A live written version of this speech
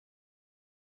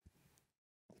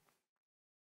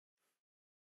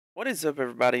What is up,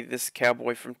 everybody? This is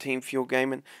Cowboy from Team Fuel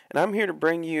Gaming, and I'm here to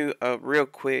bring you a real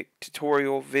quick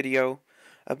tutorial video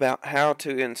about how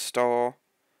to install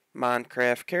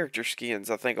Minecraft character skins.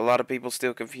 I think a lot of people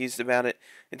still confused about it.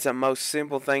 It's the most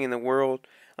simple thing in the world.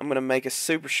 I'm going to make a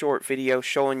super short video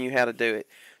showing you how to do it.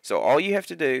 So all you have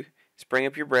to do is bring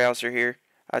up your browser here.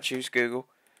 I choose Google.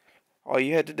 All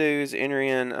you had to do is enter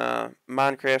in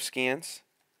Minecraft skins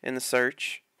in the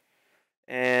search.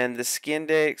 And the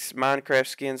Skindex,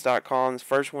 MinecraftSkins.com is the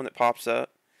first one that pops up.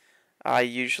 I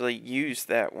usually use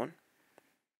that one.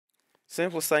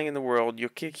 Simplest thing in the world. You'll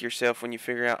kick yourself when you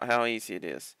figure out how easy it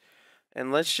is.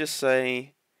 And let's just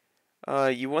say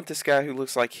you want this guy who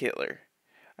looks like Hitler.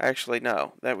 Actually,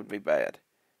 no, that would be bad.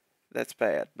 That's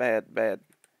bad, bad, bad.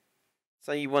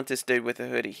 Say you want this dude with a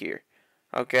hoodie here.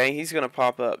 Okay, he's going to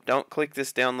pop up. Don't click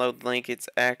this download link. It's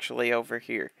actually over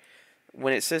here.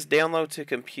 When it says download to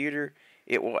computer,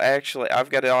 it will actually,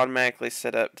 I've got it automatically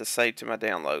set up to save to my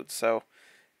downloads. So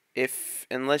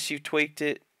unless you tweaked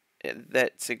it,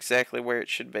 that's exactly where it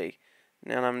should be.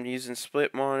 Now I'm using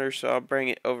split monitor, so I'll bring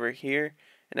it over here.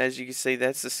 And as you can see,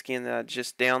 that's the skin that I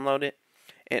just downloaded.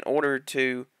 In order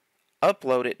to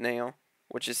upload it now,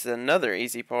 which is another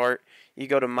easy part, you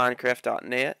go to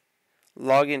minecraft.net,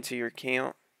 log into your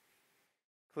account,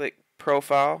 click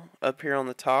profile up here on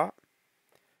the top.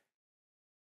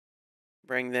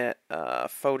 Bring that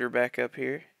folder back up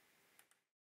here.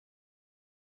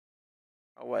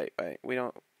 Oh wait,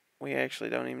 we actually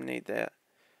don't even need that.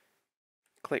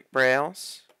 Click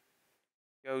browse.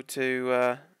 Go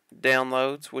to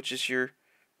downloads, which is your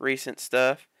recent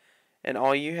stuff, and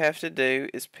all you have to do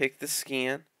is pick the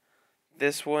skin.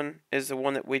 This one is the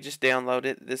one that we just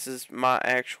downloaded. This is my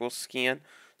actual skin,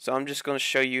 so I'm just going to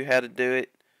show you how to do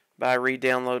it by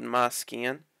re-downloading my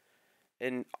skin.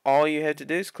 And all you have to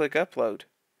do is click upload.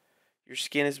 Your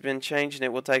skin has been changed, and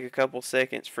it will take a couple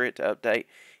seconds for it to update.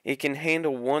 It can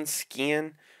handle one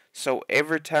skin, so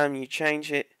every time you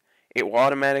change it, it will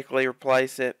automatically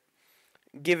replace it.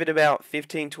 Give it about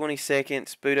 15-20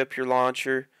 seconds, boot up your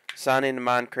launcher, sign into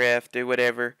Minecraft, do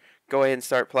whatever, go ahead and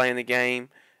start playing the game,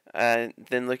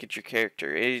 then look at your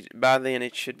character. By then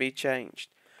it should be changed.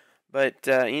 But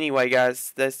anyway,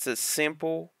 guys, that's a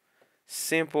simple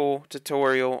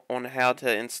tutorial on how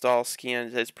to install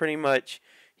skins. It's pretty much,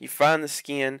 you find the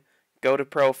skin, go to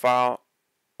profile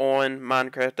on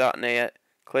minecraft.net,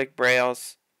 click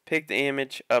browse, pick the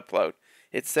image, upload.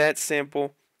 It's that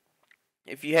simple.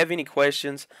 If you have any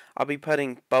questions, I'll be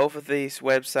putting both of these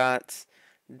websites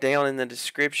down in the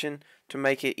description to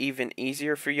make it even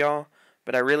easier for y'all.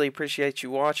 But I really appreciate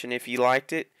you watching. If you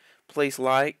liked it, please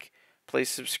like. Please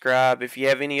subscribe. If you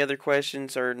have any other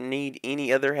questions or need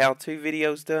any other how-to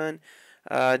videos done,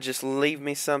 just leave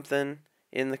me something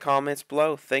in the comments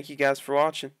below. Thank you guys for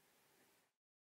watching.